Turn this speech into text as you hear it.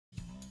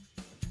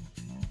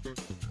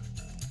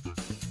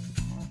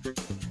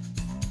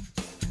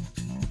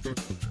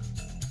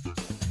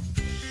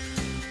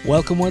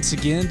Welcome once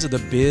again to the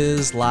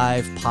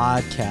BizLife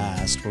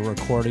podcast. We're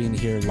recording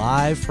here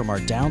live from our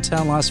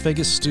downtown Las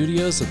Vegas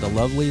studios at the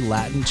lovely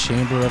Latin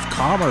Chamber of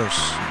Commerce.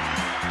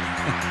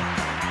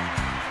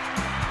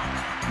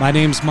 My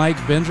name's Mike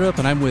Bindrup,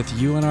 and I'm with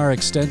UNR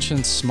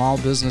Extension Small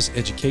Business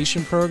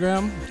Education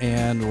Program,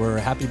 and we're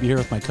happy to be here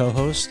with my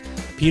co-host,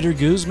 Peter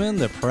Guzman,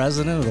 the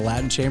president of the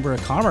Latin Chamber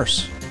of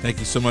Commerce. Thank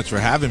you so much for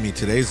having me.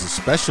 Today is a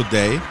special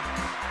day.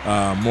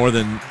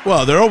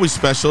 They're always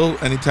special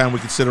anytime we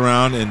can sit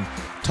around and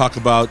talk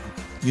about,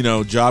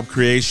 job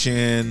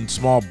creation,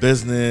 small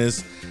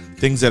business,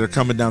 things that are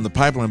coming down the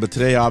pipeline. But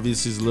today,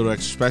 obviously, is a little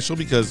extra special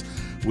because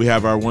we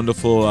have our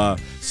wonderful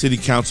city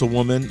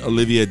councilwoman,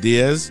 Olivia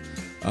Diaz,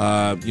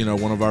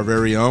 one of our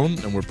very own,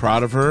 and we're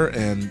proud of her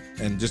and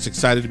just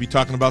excited to be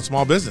talking about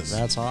small business.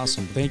 That's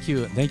awesome. Thank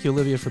you,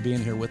 Olivia, for being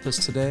here with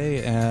us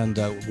today. And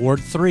Ward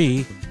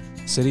 3,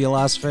 City of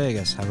Las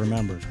Vegas. I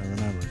remembered.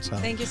 So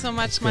thank you so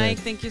much, Mike.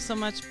 Thank you so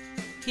much,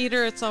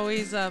 Peter. It's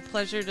always a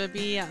pleasure to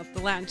be at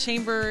the Latin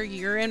Chamber.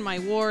 You're in my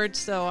ward,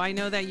 so I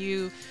know that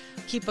you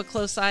keep a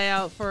close eye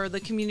out for the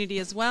community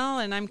as well.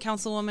 And I'm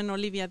Councilwoman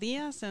Olivia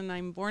Diaz, and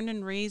I'm born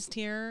and raised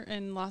here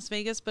in Las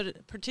Vegas,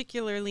 but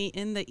particularly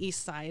in the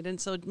east side. And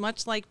so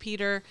much like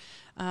Peter,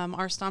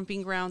 our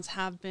stomping grounds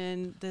have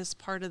been this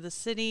part of the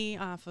city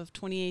off of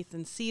 28th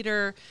and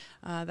Cedar.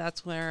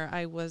 That's where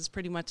I was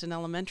pretty much an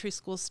elementary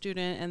school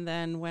student. And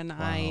then when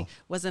I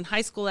was in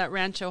high school at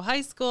Rancho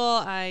High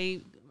School,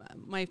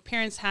 my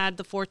parents had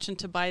the fortune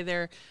to buy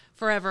their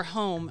forever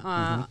home,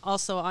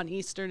 also on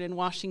Eastern and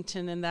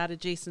Washington and that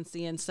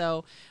adjacency. And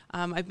so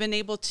I've been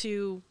able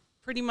to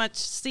pretty much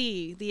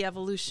see the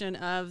evolution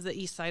of the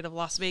east side of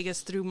Las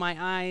Vegas through my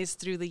eyes,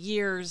 through the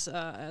years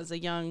as a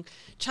young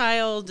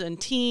child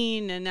and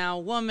teen and now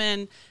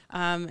woman.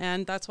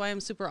 And that's why I'm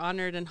super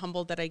honored and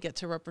humbled that I get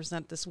to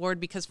represent this ward,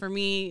 because for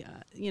me,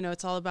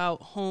 it's all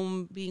about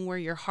home being where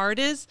your heart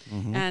is.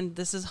 And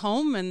this is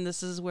home, and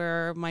this is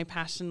where my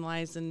passion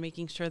lies in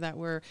making sure that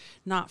we're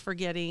not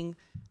forgetting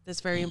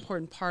this very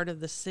important part of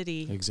the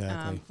city.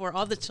 Exactly. For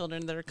all the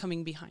children that are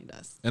coming behind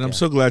us. And I'm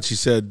so glad she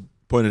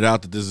pointed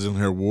out that this is in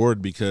her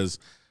ward, because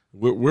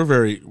we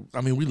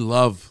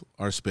love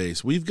our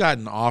space. We've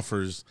gotten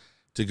offers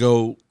to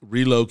go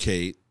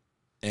relocate,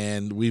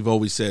 and we've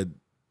always said,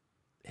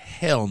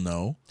 hell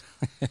no.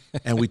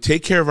 And we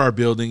take care of our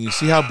building. You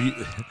see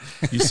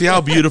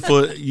how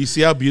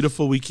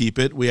beautiful we keep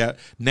it. We have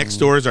next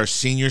door is our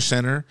senior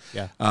center.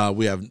 Yeah.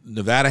 We have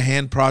Nevada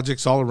Hand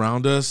projects all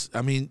around us.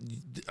 I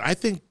mean, I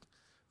think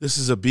this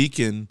is a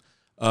beacon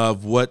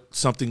of what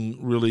something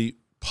really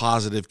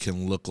positive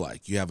can look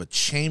like. You have a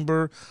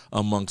chamber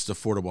amongst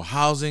affordable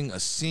housing, a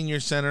senior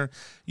center.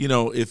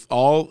 If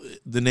all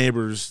the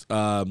neighbors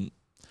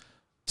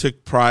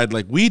took pride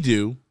like we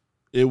do,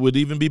 it would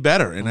even be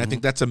better. And I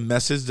think that's a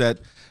message that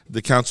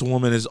the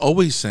councilwoman is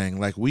always saying,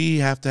 like, we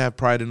have to have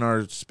pride in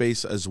our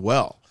space as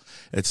well.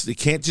 It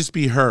can't just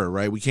be her,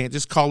 right? We can't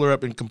just call her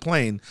up and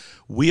complain.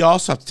 We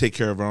also have to take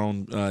care of our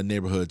own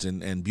neighborhoods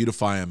and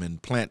beautify them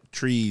and plant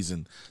trees.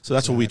 And so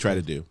that's what we try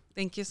to do.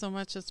 Thank you so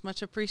much. It's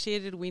much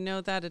appreciated. We know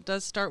that it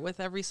does start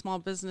with every small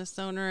business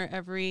owner,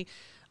 every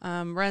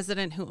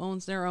resident who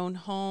owns their own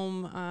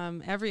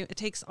home. It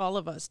takes all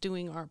of us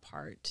doing our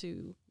part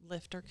to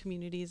lift our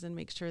communities and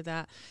make sure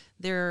that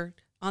they're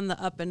on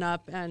the up and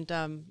up. And,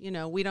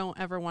 we don't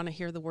ever want to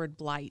hear the word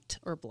blight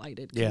or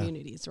blighted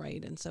communities,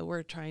 right? And so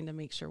we're trying to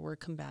make sure we're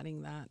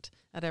combating that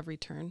at every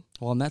turn.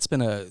 Well, and that's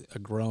been a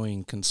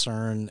growing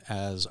concern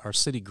as our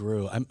city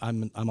grew.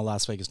 I'm a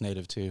Las Vegas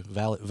native too.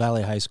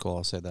 Valley High School,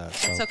 I'll say that.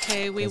 It's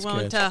okay. We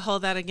won't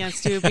hold that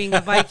against you, being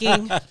a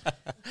Viking.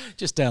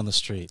 Just down the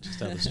street.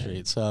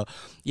 So,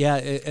 yeah,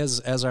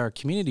 as our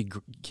community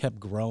kept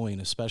growing,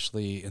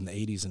 especially in the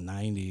 80s and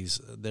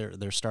 90s,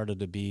 there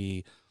started to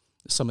be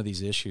some of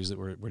these issues that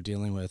we're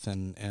dealing with,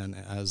 and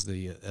as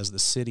the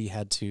city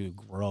had to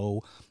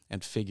grow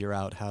and figure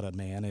out how to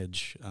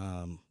manage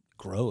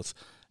growth.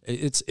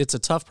 It's a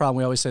tough problem.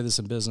 We always say this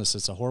in business.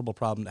 It's a horrible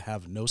problem to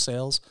have no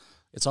sales.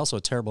 It's also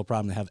a terrible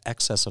problem to have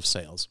excess of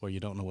sales where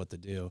you don't know what to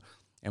do.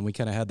 And we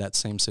kind of had that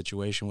same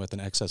situation with an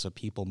excess of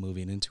people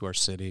moving into our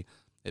city.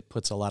 It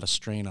puts a lot of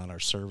strain on our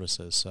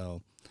services.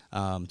 So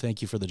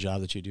thank you for the job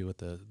that you do with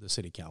the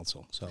city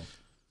council. So.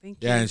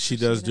 Thank you. Yeah, and she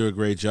does do a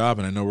great job,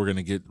 and I know we're going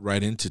to get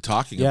right into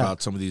talking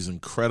about some of these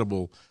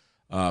incredible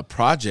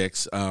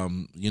projects.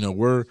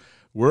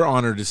 We're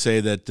honored to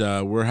say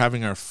that we're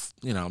having our,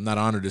 I'm not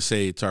honored to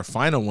say it's our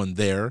final one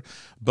there,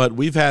 but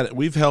we've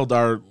held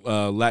our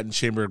Latin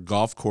Chamber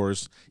golf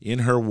course in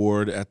her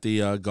ward at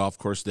the golf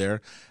course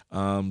there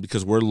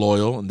because we're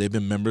loyal and they've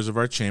been members of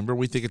our chamber.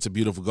 We think it's a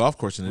beautiful golf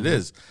course, and it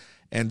is.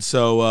 And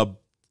so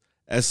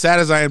as sad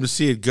as I am to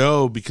see it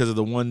go because of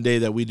the one day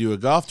that we do a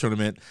golf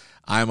tournament,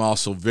 I'm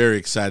also very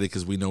excited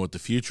because we know what the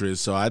future is.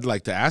 So I'd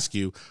like to ask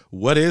you,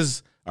 what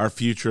is our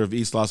future of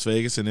East Las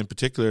Vegas, and in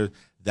particular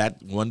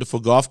that wonderful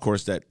golf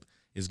course that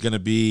is going to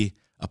be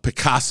a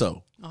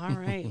Picasso? All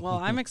right. Well,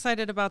 I'm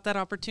excited about that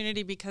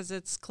opportunity because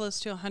it's close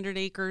to 100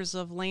 acres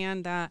of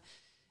land that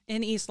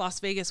in East Las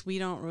Vegas, we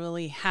don't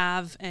really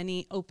have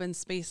any open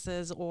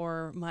spaces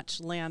or much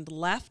land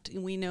left.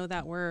 And we know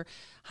that we're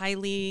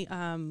highly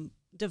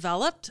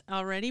developed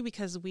already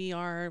because we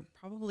are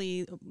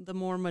probably the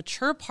more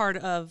mature part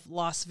of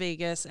Las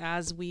Vegas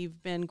as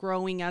we've been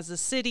growing as a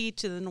city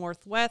to the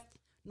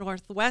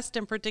northwest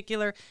in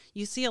particular.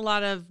 You see a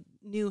lot of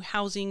new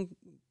housing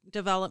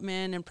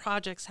development and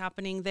projects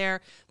happening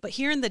there. But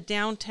here in the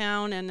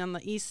downtown and on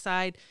the east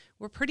side,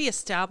 we're pretty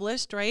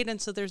established, right? And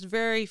so there's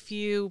very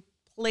few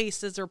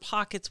places or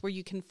pockets where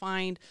you can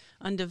find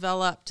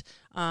undeveloped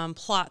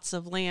plots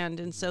of land.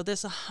 And so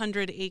this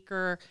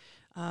 100-acre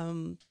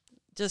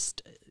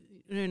just,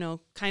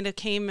 kind of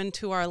came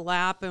into our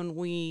lap, and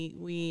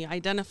we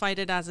identified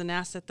it as an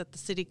asset that the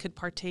city could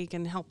partake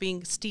in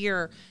helping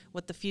steer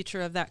what the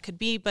future of that could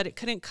be. But it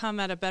couldn't come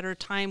at a better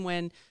time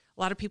when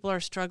a lot of people are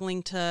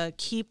struggling to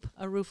keep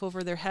a roof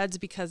over their heads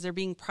because they're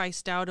being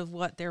priced out of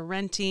what they're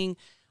renting.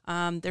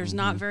 There's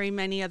not very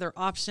many other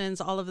options.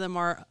 All of them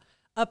are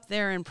up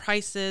there in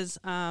prices.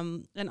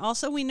 And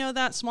also we know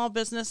that small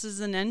business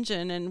is an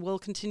engine and will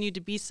continue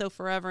to be so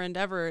forever and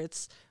ever.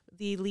 It's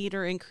the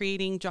leader in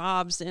creating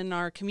jobs in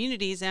our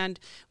communities. And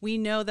we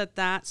know that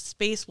that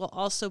space will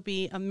also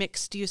be a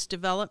mixed use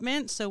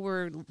development. So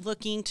we're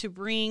looking to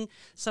bring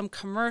some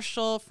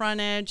commercial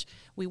frontage.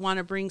 We want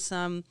to bring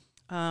some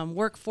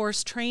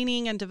workforce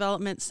training and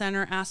development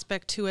center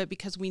aspect to it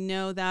because we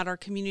know that our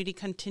community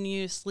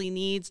continuously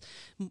needs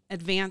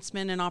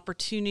advancement and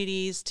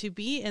opportunities to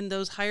be in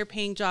those higher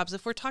paying jobs.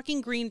 If we're talking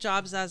green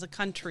jobs as a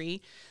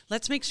country,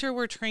 let's make sure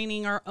we're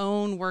training our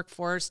own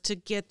workforce to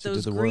get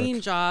those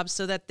green jobs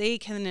so that they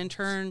can in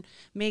turn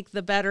make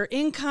the better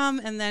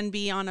income and then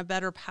be on a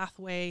better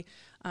pathway.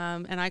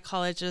 And I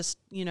call it just,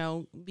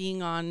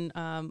 being on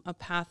a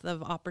path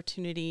of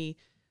opportunity,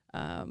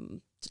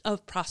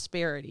 of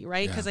prosperity,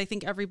 right? Because I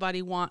think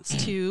everybody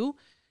wants to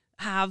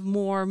have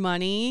more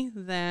money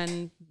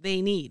than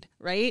they need,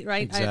 right?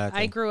 Exactly.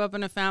 I grew up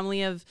in a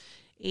family of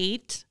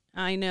 8,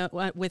 I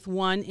know, with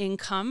one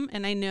income,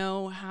 and I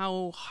know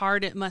how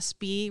hard it must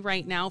be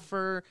right now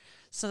for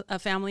a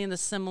family in the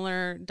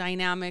similar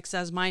dynamics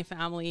as my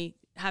family,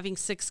 having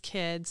 6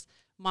 kids,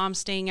 mom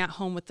staying at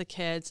home with the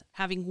kids,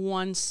 having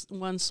one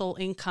sole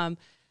income.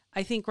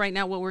 I think right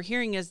now what we're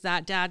hearing is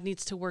that dad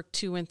needs to work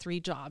 2 and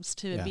 3 jobs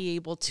to be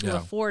able to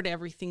afford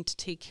everything to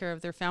take care of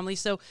their family.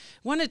 So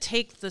want to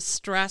take the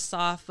stress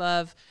off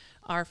of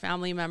our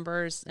family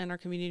members and our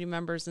community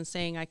members and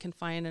saying, I can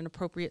find an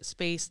appropriate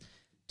space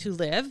to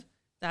live.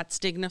 That's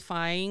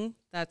dignifying.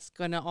 That's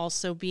going to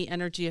also be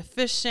energy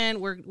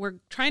efficient. We're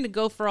trying to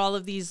go for all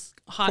of these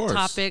hot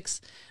topics.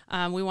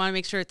 We want to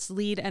make sure it's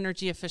LEED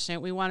energy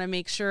efficient. We want to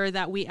make sure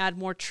that we add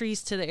more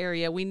trees to the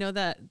area. We know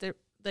that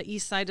the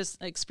east side is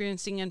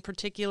experiencing in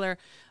particular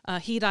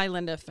heat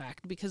island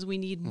effect because we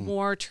need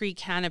more tree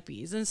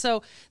canopies. And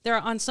so there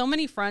are on so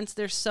many fronts,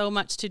 there's so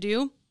much to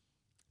do.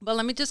 But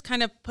let me just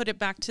kind of put it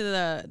back to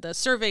the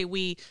survey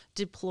we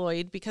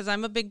deployed, because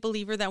I'm a big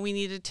believer that we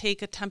need to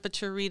take a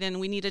temperature read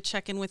and we need to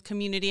check in with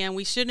community, and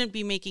we shouldn't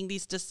be making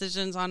these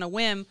decisions on a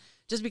whim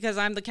just because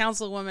I'm the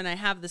councilwoman, I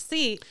have the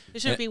seat.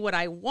 It shouldn't be what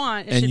I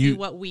want. It should be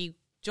what we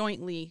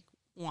jointly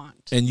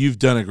want. And you've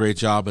done a great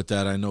job at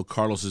that. I know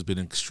Carlos has been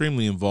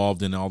extremely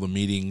involved in all the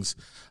meetings.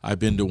 I've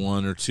been to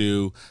 1 or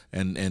 2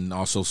 and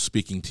also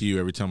speaking to you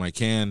every time I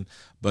can.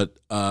 But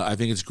I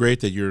think it's great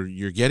that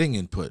you're getting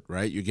input,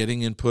 right? You're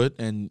getting input,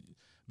 and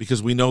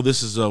because we know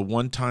this is a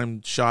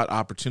one-time shot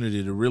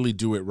opportunity to really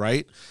do it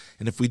right.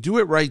 And if we do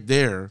it right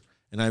there,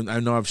 and I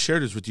know I've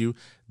shared this with you,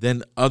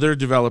 then other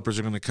developers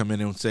are going to come in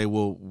and say,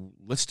 well,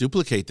 let's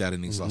duplicate that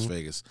in East Las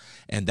Vegas.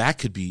 And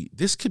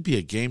this could be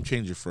a game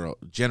changer for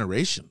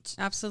generations.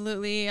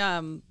 Absolutely.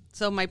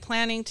 So my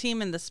planning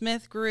team and the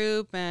Smith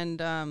Group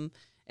and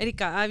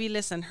Erika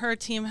Aviles and her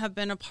team have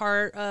been a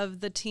part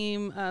of the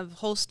team of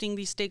hosting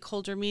these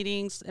stakeholder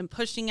meetings and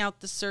pushing out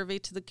the survey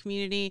to the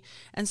community.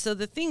 And so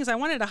the things I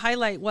wanted to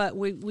highlight what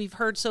we've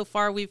heard so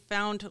far, we've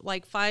found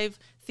like 5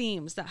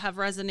 themes that have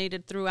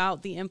resonated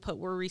throughout the input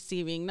we're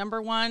receiving.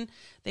 Number 1,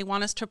 they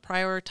want us to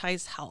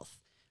prioritize health.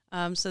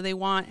 So they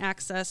want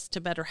access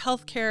to better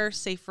health care,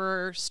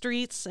 safer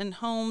streets and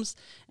homes,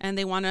 and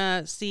they want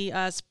to see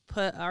us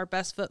put our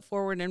best foot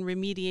forward in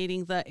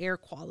remediating the air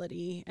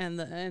quality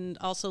and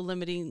also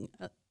limiting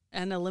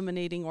and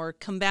eliminating or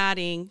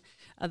combating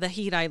the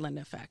heat island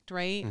effect,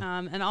 right?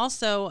 And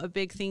also a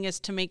big thing is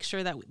to make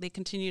sure that they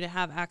continue to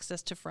have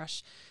access to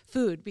fresh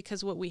food,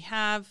 because what we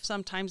have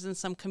sometimes in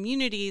some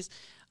communities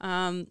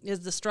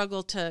is the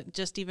struggle to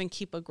just even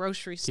keep a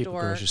grocery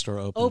store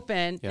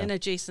open in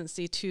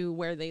adjacency to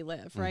where they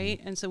live, right?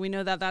 And so we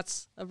know that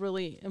that's a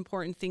really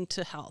important thing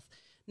to health.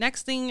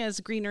 Next thing is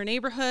greener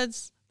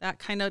neighborhoods. That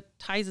kind of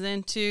ties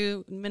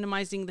into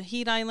minimizing the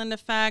heat island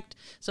effect.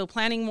 So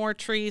planting more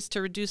trees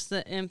to reduce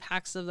the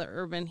impacts of the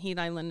urban heat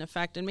island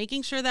effect, and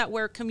making sure that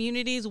where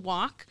communities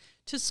walk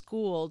to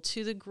school,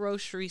 to the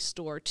grocery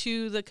store,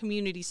 to the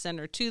community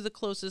center, to the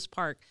closest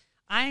park.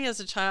 I, as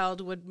a child,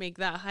 would make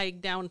that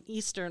hike down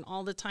Eastern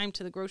all the time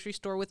to the grocery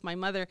store with my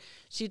mother.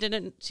 She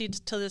to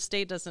this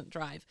day doesn't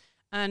drive.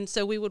 And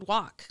so we would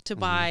walk to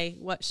buy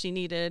what she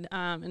needed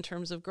in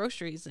terms of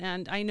groceries.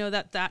 And I know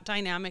that that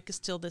dynamic is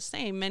still the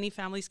same. Many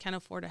families can't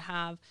afford to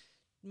have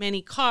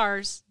many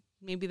cars.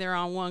 Maybe they're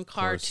on one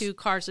car, 2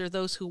 cars. There are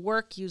those who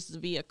work, use the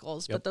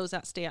vehicles, but those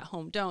that stay at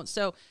home don't.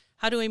 So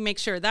how do we make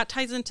sure? That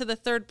ties into the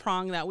third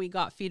prong that we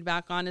got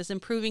feedback on, is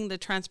improving the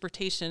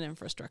transportation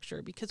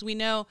infrastructure, because we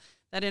know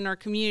that in our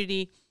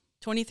community,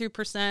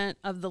 23%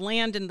 of the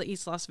land in the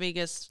East Las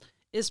Vegas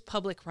is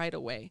public right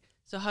of way.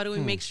 So how do we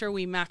make sure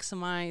we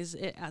maximize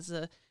it as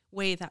a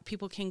way that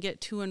people can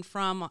get to and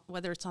from,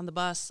 whether it's on the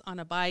bus, on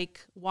a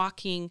bike,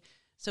 walking?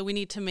 So we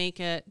need to make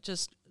it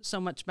just so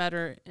much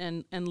better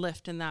and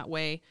lift in that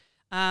way.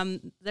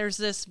 There's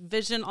this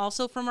vision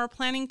also from our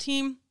planning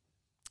team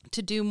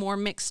to do more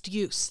mixed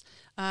use.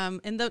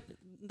 In the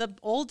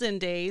olden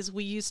days,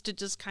 we used to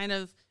just kind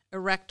of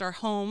erect our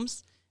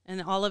homes,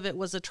 and all of it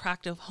was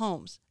attractive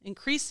homes.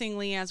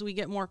 Increasingly, as we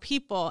get more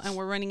people and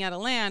we're running out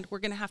of land, we're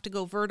going to have to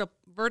go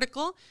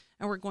vertical,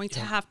 and we're going to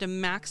have to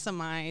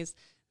maximize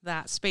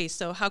that space.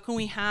 So how can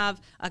we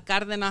have a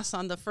Cárdenas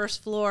on the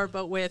first floor,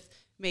 but with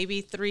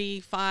maybe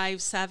 3,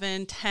 5,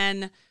 7,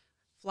 10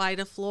 flight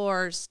of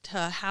floors to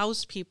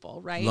house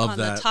people, right? Love on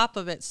that. the top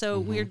of it. So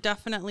we're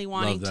definitely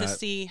wanting to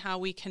see how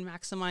we can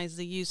maximize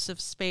the use of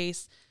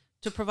space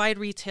to provide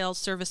retail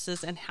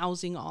services and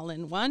housing all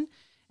in one.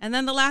 And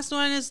then the last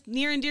one is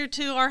near and dear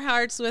to our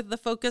hearts, with the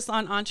focus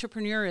on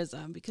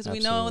entrepreneurism, because we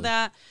know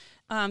that,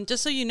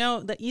 just so you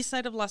know, the east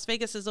side of Las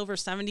Vegas is over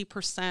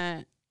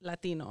 70%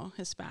 Latino,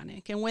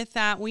 Hispanic. And with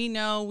that, we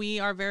know we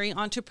are very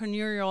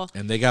entrepreneurial.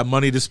 And they got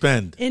money to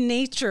spend. In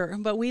nature,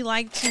 but we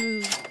like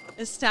to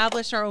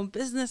establish our own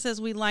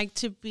businesses. We like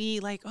to be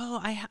like, oh,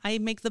 I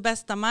make the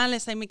best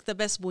tamales, I make the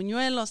best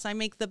buñuelos, I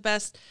make the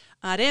best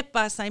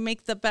arepas, I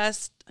make the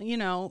best,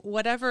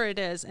 whatever it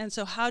is. And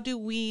so how do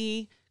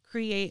we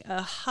create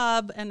a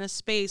hub and a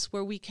space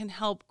where we can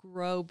help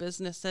grow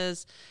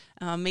businesses,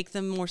 make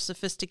them more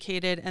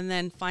sophisticated, and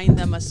then find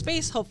them a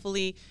space,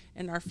 hopefully,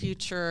 in our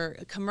future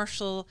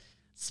commercial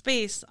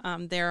space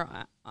there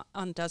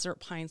on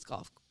Desert Pines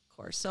Golf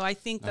Course. So I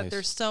think that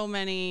there's so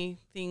many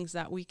things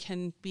that we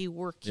can be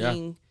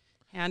working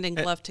hand in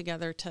glove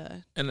together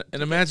to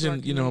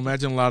imagine,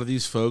 imagine a lot of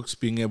these folks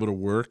being able to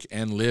work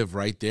and live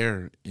right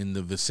there in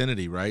the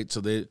vicinity, right?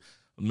 So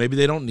maybe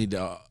they don't need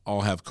to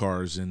all have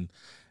cars, and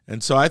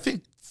so I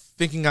think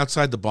thinking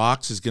outside the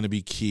box is going to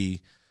be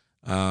key.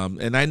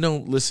 And I know,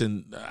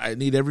 listen, I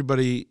need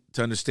everybody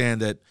to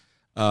understand that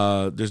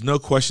there's no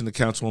question the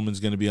Councilwoman is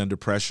going to be under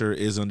pressure,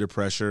 is under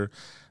pressure.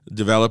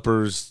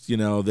 Developers,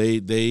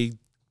 they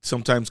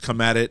sometimes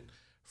come at it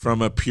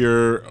from a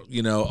pure,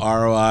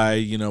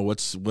 ROI,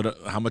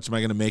 how much am I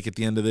going to make at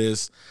the end of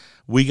this?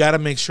 We got to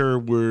make sure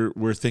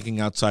we're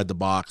thinking outside the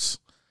box,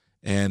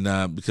 and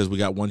because we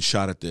got one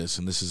shot at this,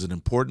 and this is an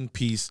important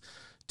piece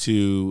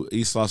to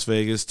East Las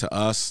Vegas, to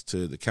us,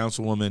 to the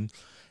Councilwoman,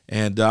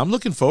 and I'm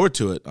looking forward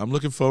to it. I'm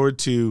looking forward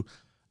to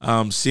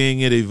seeing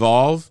it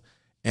evolve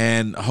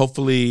and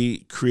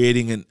hopefully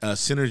creating a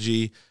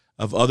synergy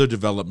of other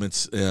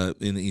developments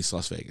in East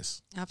Las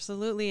Vegas.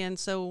 Absolutely. And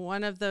so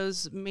one of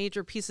those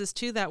major pieces,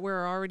 too, that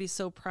we're already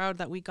so proud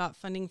that we got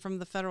funding from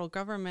the federal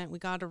government, we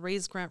got a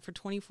RAISE grant for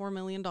 $24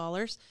 million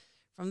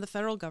from the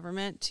federal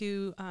government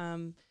to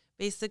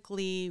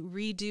basically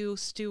redo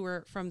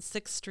Stewart from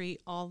 6th Street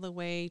all the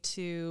way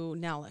to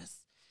Nellis.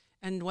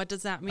 And what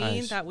does that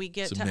mean? Nice. That we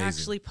get to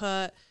actually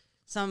put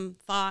some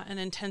thought and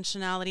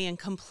intentionality in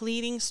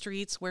completing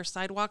streets where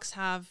sidewalks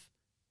have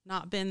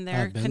not been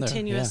there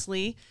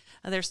continuously.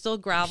 There's still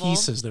gravel.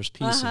 There's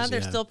pieces.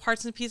 There's still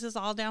parts and pieces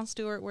all down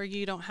Stewart where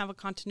you don't have a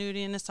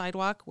continuity in the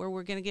sidewalk, where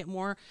we're going to get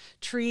more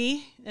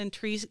tree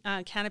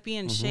canopy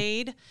and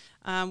shade.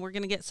 We're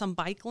going to get some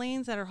bike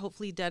lanes that are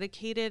hopefully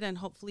dedicated and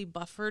hopefully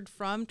buffered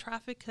from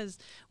traffic, because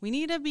we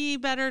need to be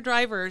better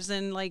drivers,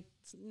 and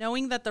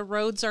knowing that the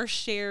roads are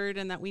shared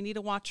and that we need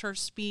to watch our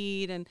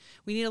speed, and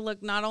we need to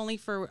look not only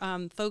for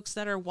folks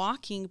that are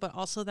walking, but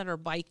also that are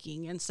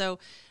biking. And so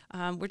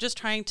we're just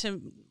trying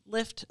to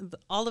lift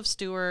all of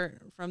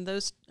Stewart from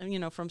those,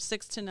 from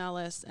 6th to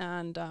Nellis.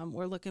 And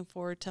we're looking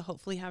forward to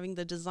hopefully having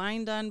the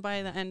design done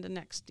by the end of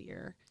next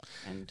year.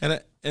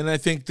 And I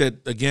think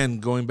that, again,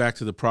 going back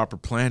to the proper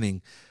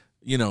planning,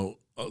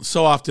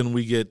 so often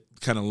we get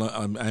kind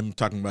of, I'm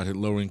talking about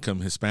lower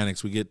income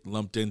Hispanics, we get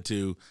lumped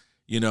into,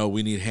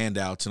 we need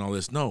handouts and all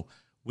this. No,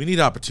 we need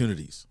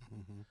opportunities.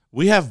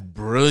 We have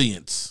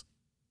brilliance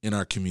in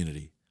our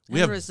community. We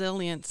have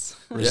resilience.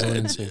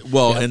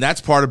 And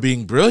that's part of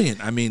being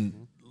brilliant. I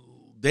mean,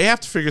 they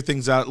have to figure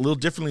things out a little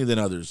differently than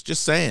others,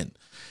 just saying.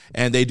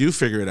 And they do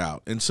figure it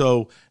out. And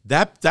so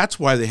that's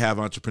why they have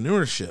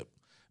entrepreneurship,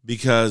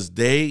 because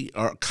they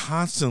are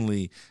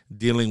constantly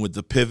dealing with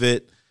the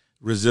pivot,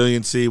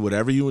 resiliency,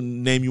 whatever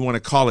name you want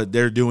to call it,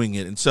 they're doing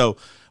it. And so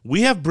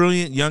we have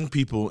brilliant young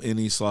people in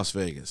East Las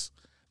Vegas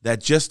that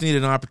just need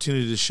an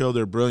opportunity to show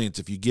their brilliance.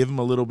 If you give them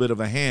a little bit of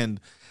a hand,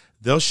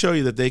 they'll show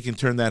you that they can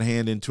turn that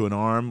hand into an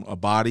arm, a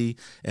body,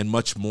 and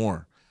much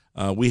more.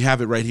 We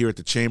have it right here at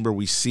the Chamber.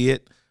 We see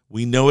it.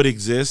 We know it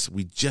exists.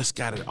 We just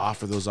got to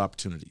offer those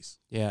opportunities.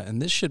 Yeah,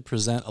 and this should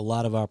present a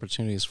lot of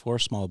opportunities for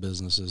small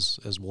businesses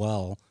as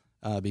well,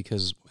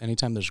 because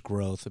anytime there's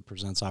growth, it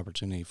presents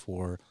opportunity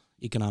for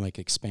economic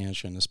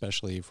expansion,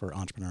 especially for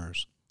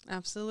entrepreneurs.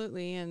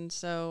 Absolutely. And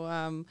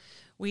so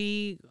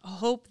we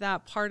hope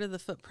that part of the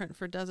footprint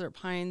for Desert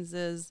Pines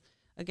is,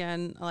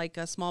 again, like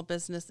a small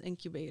business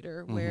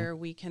incubator where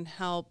we can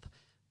help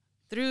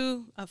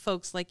through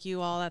folks like you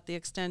all at the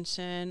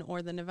Extension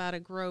or the Nevada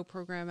Grow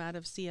program out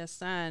of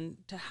CSN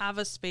to have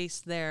a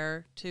space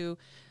there to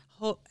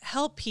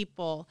help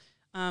people,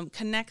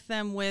 connect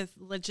them with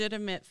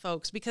legitimate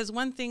folks. Because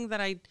one thing that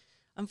I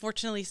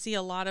unfortunately see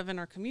a lot of in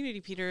our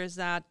community, Peter, is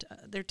that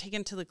they're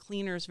taken to the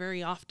cleaners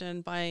very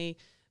often by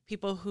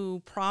people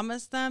who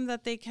promise them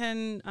that they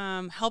can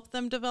help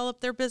them develop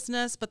their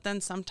business, but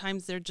then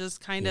sometimes they're just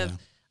kind of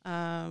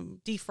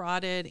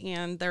defrauded,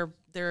 and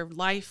their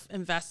life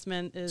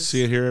investment is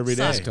see it here every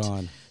day. It's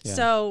gone. Yeah.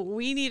 So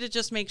we need to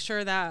just make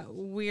sure that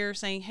we're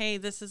saying, hey,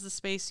 this is a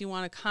space you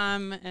want to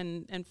come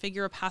and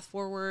figure a path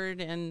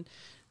forward, and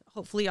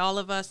hopefully all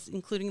of us,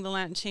 including the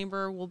Latin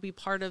Chamber, will be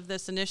part of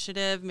this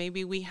initiative.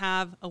 Maybe we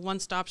have a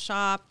one-stop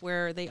shop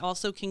where they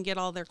also can get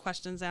all their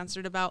questions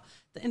answered about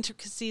the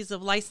intricacies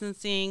of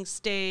licensing,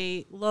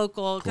 stay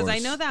local, because I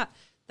know that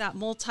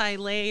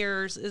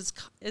multi-layers is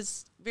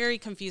very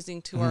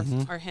confusing to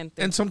our gente.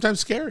 And sometimes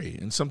scary,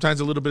 and sometimes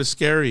a little bit of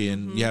scary,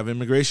 and you have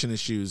immigration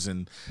issues,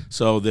 and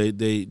so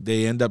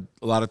they end up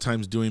a lot of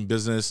times doing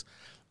business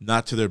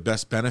not to their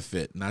best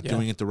benefit, not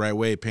doing it the right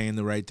way, paying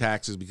the right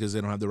taxes because they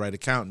don't have the right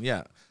accountant.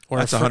 Yeah. Or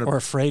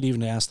afraid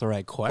even to ask the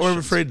right questions. Or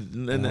afraid,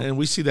 and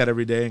we see that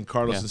every day, and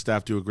Carlos and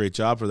staff do a great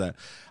job for that.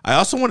 I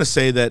also want to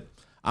say that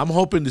I'm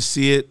hoping to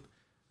see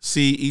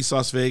East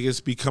Las Vegas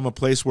become a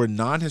place where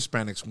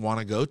non-Hispanics want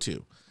to go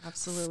to.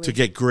 Absolutely. To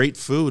get great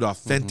food,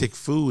 authentic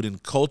food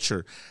and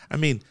culture. I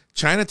mean,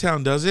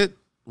 Chinatown does it.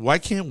 Why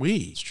can't we?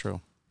 It's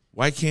true.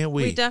 Why can't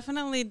we? We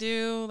definitely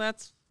do.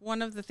 That's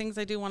one of the things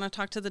I do want to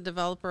talk to the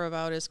developer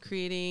about, is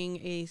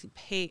creating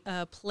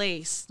a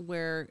place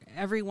where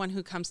everyone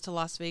who comes to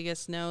Las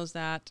Vegas knows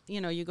that,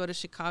 you go to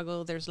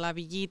Chicago, there's La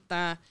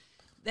Villita,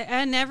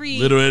 and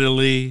Little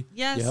Italy.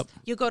 Yes. Yep.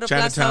 You go to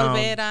Chinatown.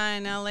 Plaza Olvera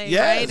in LA, Yes.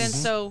 right? And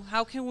so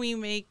how can we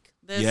make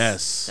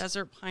this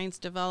Desert Pines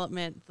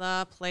development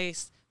the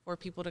place for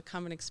people to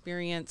come and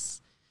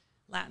experience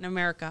Latin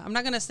America? I'm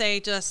not going to say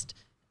just,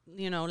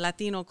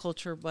 Latino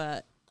culture,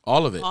 but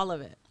all of it. All of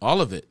it. All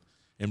of it.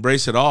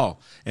 Embrace it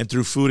all. And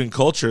through food and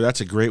culture,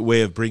 that's a great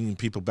way of bringing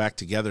people back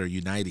together,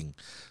 uniting.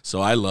 So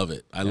I love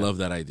it. I love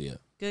that idea.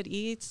 Good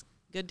eats,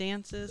 good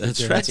dances,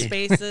 That's good right.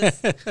 spaces.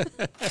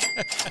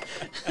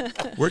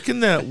 Where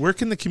can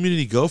the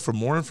community go for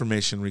more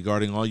information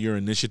regarding all your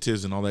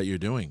initiatives and all that you're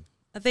doing?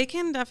 They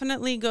can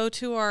definitely go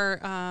to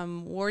our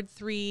Ward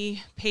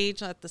 3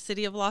 page at the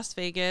City of Las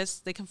Vegas.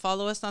 They can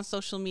follow us on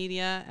social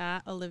media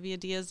at Olivia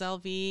Diaz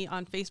LV.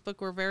 On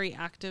Facebook, we're very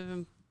active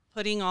in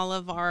putting all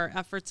of our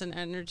efforts and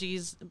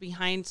energies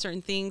behind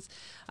certain things.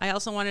 I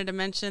also wanted to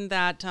mention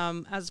that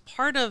as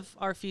part of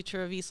our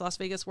future of East Las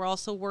Vegas, we're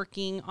also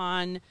working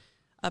on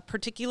a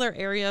particular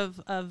area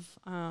of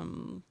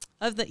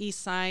the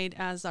East Side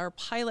as our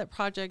pilot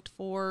project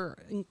for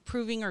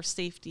improving our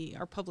safety,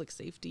 our public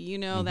safety.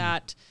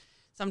 That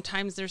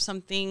sometimes there's some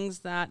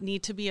things that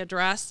need to be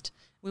addressed.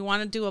 We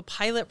want to do a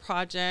pilot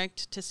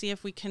project to see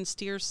if we can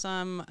steer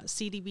some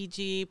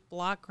CDBG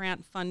block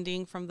grant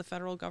funding from the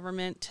federal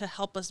government to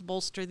help us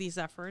bolster these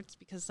efforts,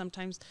 because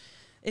sometimes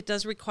it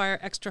does require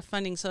extra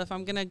funding. So if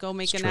I'm going to go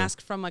make an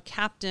ask from a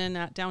captain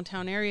at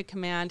Downtown Area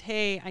Command,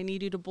 hey, I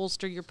need you to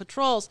bolster your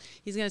patrols,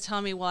 he's going to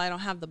tell me, well, I don't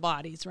have the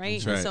bodies, right?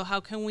 That's right. And so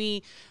how can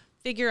we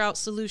figure out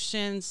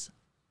solutions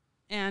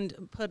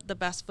and put the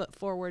best foot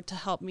forward to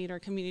help meet our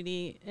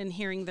community in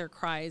hearing their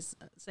cries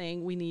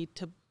saying we need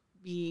to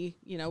be,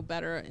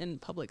 better in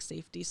public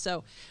safety.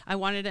 So I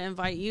wanted to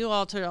invite you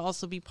all to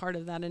also be part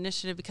of that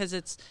initiative, because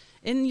it's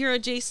in your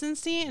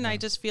adjacency. And I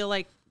just feel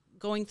like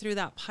going through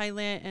that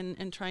pilot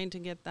and trying to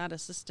get that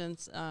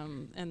assistance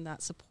and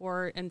that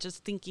support and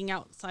just thinking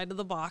outside of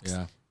the box.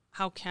 Yeah.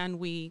 How can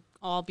we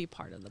all be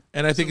part of the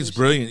And I think solution? it's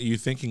brilliant you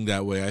thinking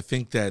that way. I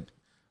think that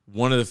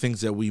one of the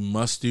things that we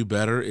must do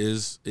better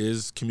is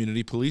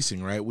community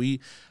policing, right?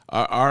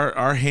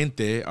 Our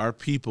gente, our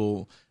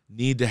people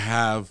need to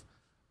have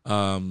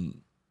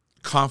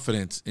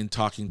confidence in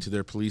talking to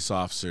their police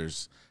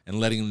officers and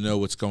letting them know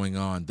what's going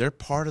on. They're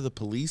part of the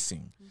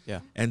policing. Yeah.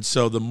 And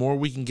so the more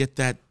we can get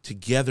that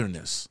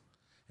togetherness,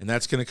 and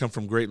that's going to come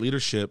from great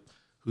leadership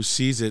who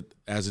sees it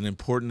as an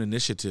important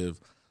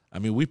initiative. I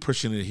mean, we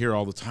pushing it here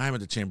all the time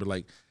at the chamber,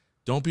 like,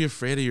 don't be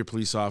afraid of your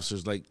police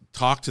officers. Like,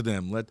 talk to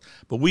them. But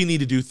we need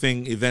to do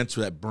events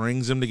that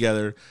brings them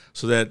together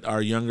so that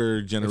our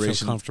younger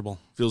generation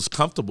feels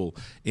comfortable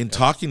in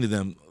talking to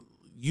them.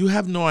 You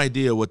have no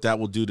idea what that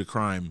will do to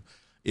crime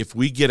if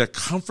we get a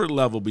comfort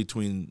level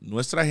between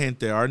nuestra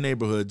gente, our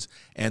neighborhoods,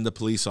 and the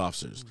police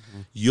officers,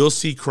 you'll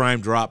see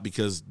crime drop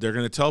because they're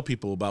going to tell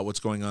people about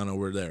what's going on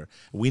over there.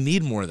 We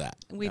need more of that.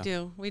 We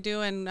do.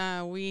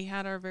 And we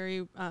had our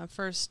very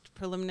first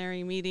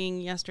preliminary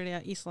meeting yesterday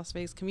at East Las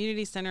Vegas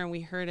Community Center, and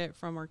we heard it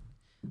from our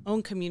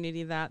own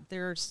community that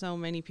there are so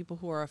many people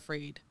who are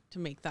afraid to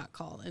make that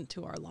call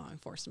into our law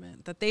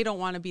enforcement, that they don't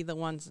want to be the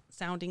ones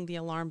sounding the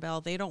alarm bell.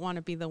 They don't want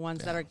to be the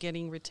ones that are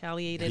getting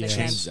retaliated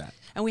against.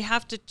 And we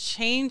have to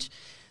change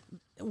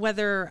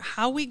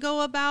how we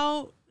go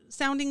about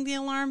sounding the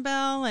alarm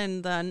bell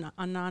and the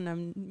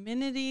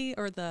anonymity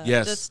or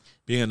the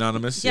being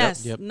anonymous.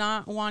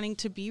 Not wanting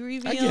to be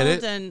revealed. I get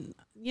it. And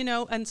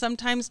and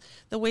sometimes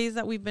the ways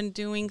that we've been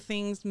doing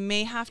things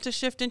may have to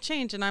shift and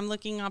change. And I'm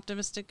looking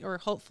optimistic or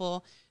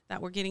hopeful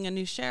that we're getting a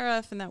new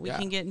sheriff and that we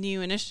can get new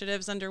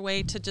initiatives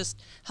underway to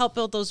just help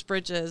build those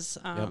bridges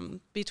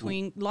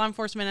between law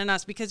enforcement and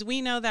us, because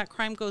we know that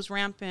crime goes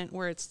rampant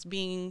where it's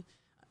being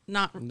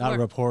not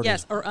reported.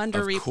 Yes, or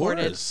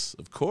underreported.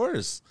 Of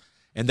course.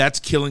 And that's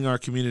killing our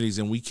communities,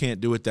 and we can't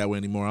do it that way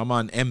anymore. I'm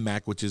on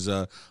MMAC, which is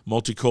a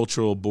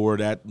multicultural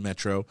board at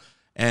Metro,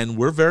 and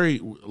we're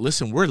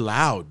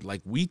loud.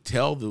 Like, we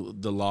tell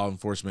the law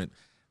enforcement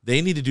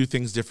they need to do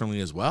things differently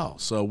as well.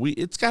 So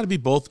it's got to be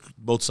both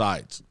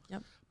sides.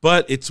 Yep.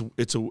 But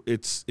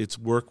it's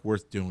work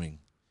worth doing,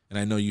 and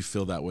I know you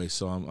feel that way.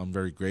 So I'm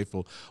very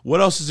grateful. What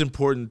else is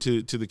important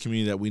to the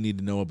community that we need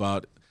to know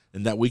about,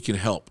 and that we can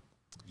help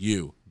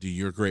you do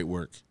your great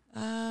work?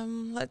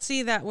 Let's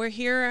see, that we're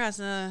here as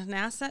an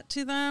asset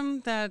to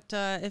them, that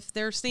if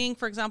they're seeing,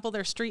 for example,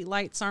 their street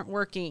lights aren't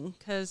working,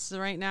 because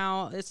right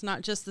now it's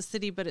not just the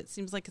city, but it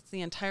seems like it's the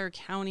entire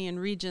county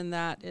and region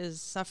that is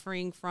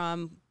suffering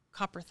from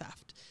copper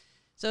theft.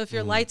 So if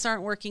your lights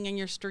aren't working in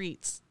your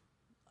streets,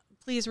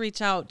 please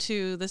reach out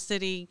to the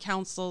city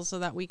council so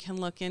that we can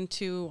look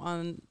into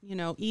on,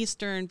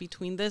 Eastern,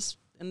 between this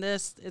and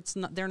this,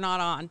 they're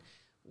not on.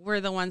 We're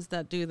the ones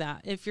that do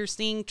that. If you're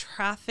seeing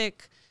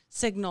traffic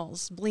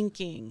signals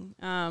blinking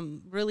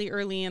really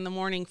early in the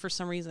morning for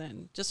some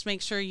reason, just make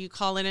sure you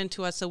call it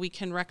into us so we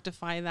can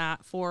rectify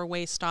that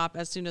 4-way stop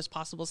as soon as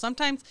possible.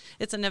 Sometimes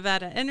it's a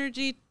Nevada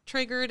Energy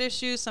triggered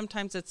issue.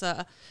 Sometimes it's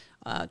a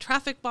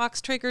traffic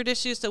box triggered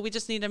issue. So we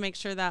just need to make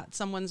sure that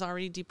someone's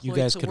already deployed to work.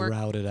 You guys could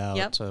route it out.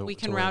 Yep, we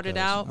can route it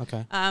out.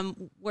 Okay.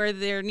 Where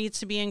there needs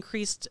to be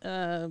increased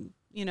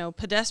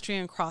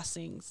pedestrian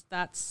crossings,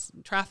 that's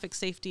traffic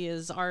safety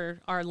is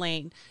our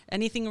lane.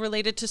 Anything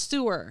related to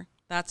sewer,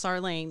 that's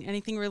our lane.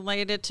 Anything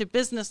related to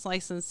business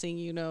licensing,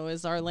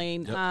 is our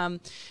lane.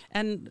 Yep.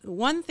 And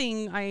one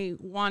thing I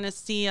want to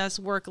see us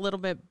work a little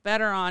bit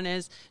better on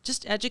is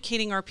just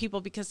educating our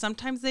people, because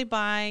sometimes they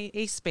buy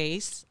a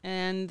space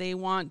and they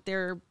want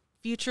their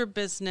future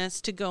business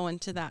to go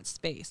into that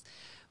space.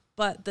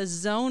 But the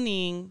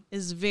zoning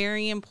is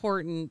very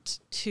important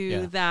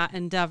to that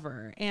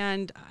endeavor.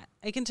 And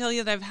I can tell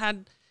you that I've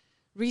had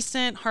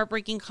recent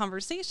heartbreaking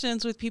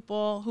conversations with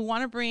people who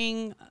want to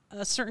bring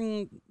a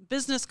certain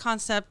business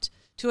concept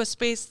to a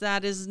space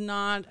that is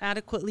not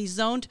adequately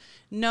zoned.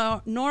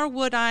 No, nor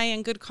would I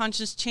in good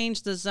conscience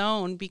change the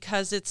zone,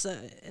 because it's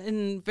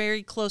in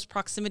very close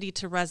proximity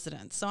to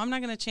residents. So I'm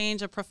not going to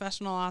change a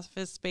professional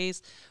office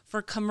space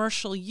for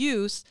commercial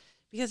use,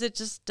 because it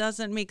just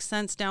doesn't make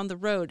sense down the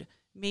road.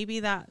 Maybe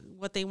that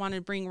what they want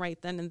to bring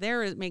right then and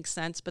there, it makes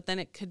sense, but then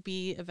it could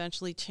be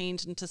eventually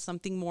changed into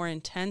something more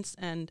intense,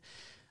 and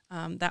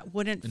that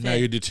wouldn't fit. Now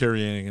you're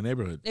deteriorating a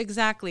neighborhood.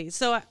 Exactly.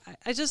 So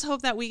I just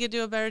hope that we could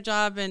do a better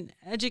job in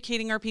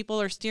educating our people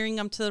or steering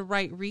them to the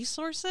right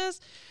resources.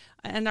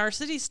 And our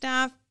city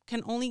staff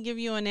can only give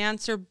you an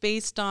answer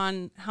based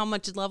on how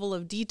much level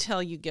of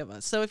detail you give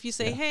us. So if you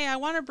say, hey, I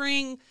want to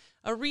bring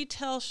a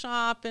retail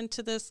shop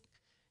into this,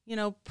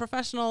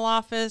 professional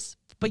office,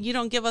 but you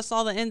don't give us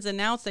all the ins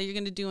and outs that you're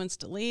going to do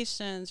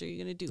installations or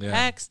you're going to do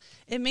X,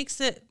 it makes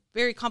it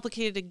very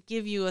complicated to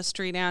give you a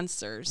straight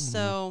answer.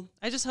 So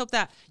I just hope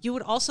that you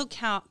would also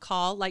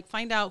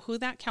find out who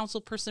that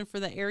council person for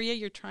the area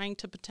you're trying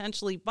to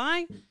potentially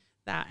buy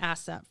that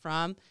asset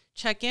from.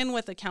 Check in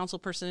with the council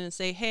person and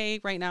say, hey,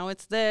 right now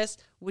it's this.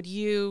 Would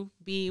you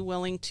be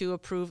willing to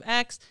approve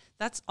X?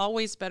 That's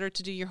always better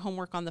to do your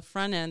homework on the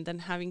front end than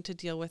having to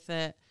deal with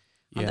it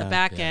on the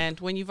back end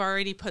when you've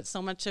already put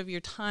so much of your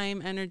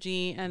time,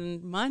 energy,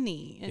 and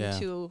money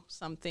into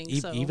something.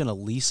 Even a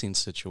leasing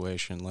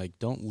situation, like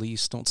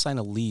don't sign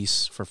a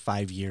lease for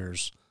 5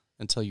 years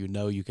until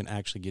you can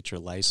actually get your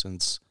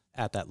license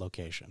at that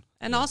location.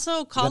 And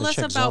also call us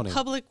about zoning.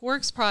 Public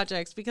works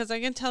projects, because I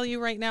can tell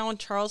you right now in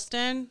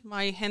Charleston,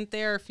 my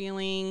gente are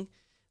feeling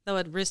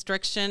the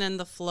restriction and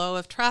the flow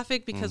of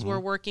traffic because we're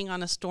working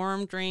on a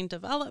storm drain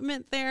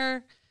development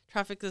there.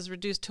 Traffic is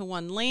reduced to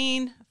one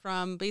lane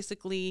from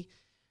basically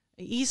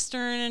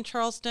Eastern and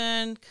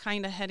Charleston,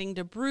 kind of heading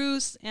to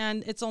Bruce,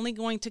 and it's only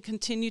going to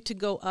continue to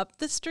go up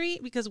the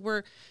street because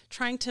we're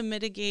trying to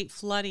mitigate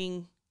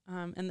flooding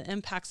and the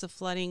impacts of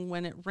flooding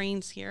when it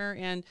rains here.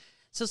 And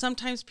so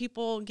sometimes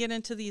people get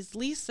into these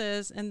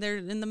leases and they're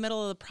in the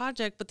middle of the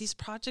project, but these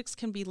projects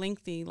can be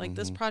lengthy. Like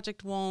this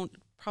project won't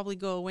probably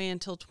go away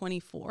until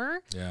 24.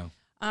 Yeah.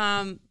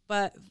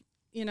 But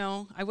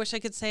I wish I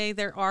could say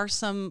there are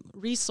some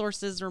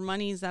resources or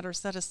monies that are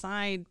set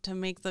aside to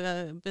make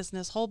the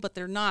business whole, but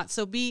they're not.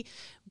 So do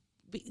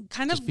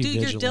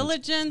your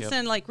diligence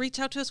and like reach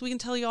out to us. We can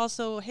tell you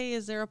also, hey,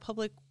 is there a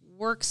public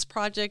works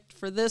project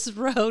for this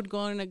road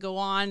going to go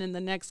on in the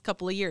next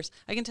couple of years?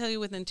 I can tell you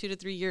within 2 to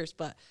 3 years,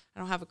 but I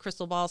don't have a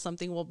crystal ball.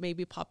 Something will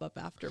maybe pop up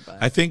after. But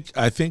I think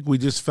we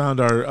just found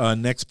our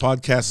next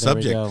podcast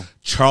subject: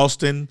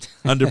 Charleston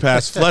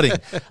underpass flooding.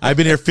 I've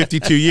been here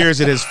 52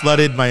 years. It has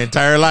flooded my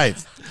entire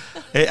life.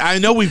 I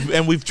know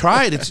we've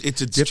tried.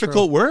 It's a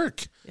difficult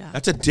work. Yeah.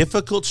 That's a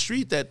difficult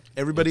street that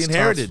everybody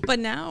inherited. Tough. But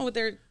now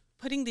they're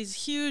putting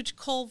these huge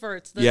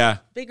culverts,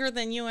 bigger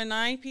than you and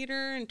I,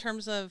 Peter, in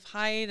terms of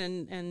height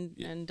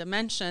and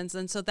dimensions,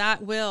 and so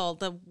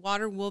the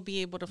water will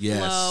be able to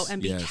flow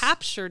and be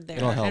captured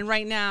there. And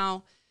right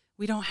now,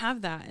 we don't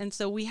have that, and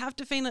so we have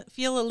to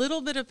feel a little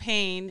bit of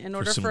pain in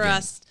order for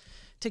us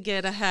to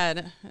get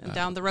ahead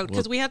down the road,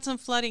 because we had some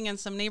flooding in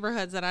some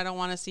neighborhoods that I don't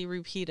want to see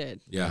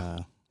repeated. Yeah,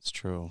 it's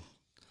true.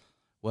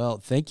 Well,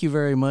 thank you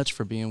very much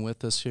for being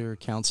with us here,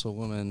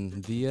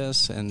 Councilwoman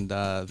Diaz, and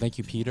thank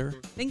you, Peter.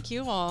 Thank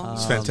you all.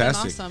 It's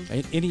fantastic. Awesome.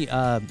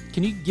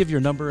 Can you give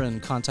your number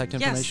and contact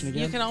information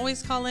again? You can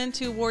always call in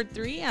to Ward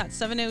 3 at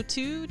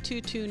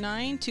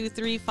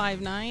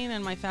 702-229-2359,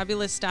 and my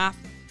fabulous staff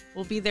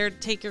will be there to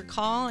take your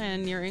call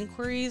and your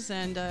inquiries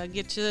and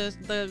get you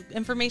the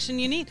information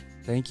you need.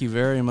 Thank you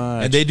very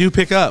much. And they do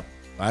pick up.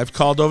 I've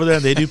called over there,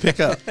 and they do pick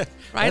up.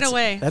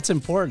 away. That's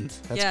important.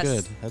 That's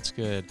good. That's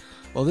good.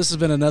 Well, this has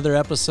been another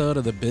episode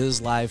of the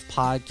BizLife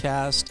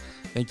podcast.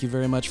 Thank you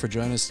very much for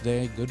joining us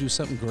today. Go do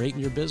something great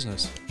in your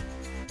business.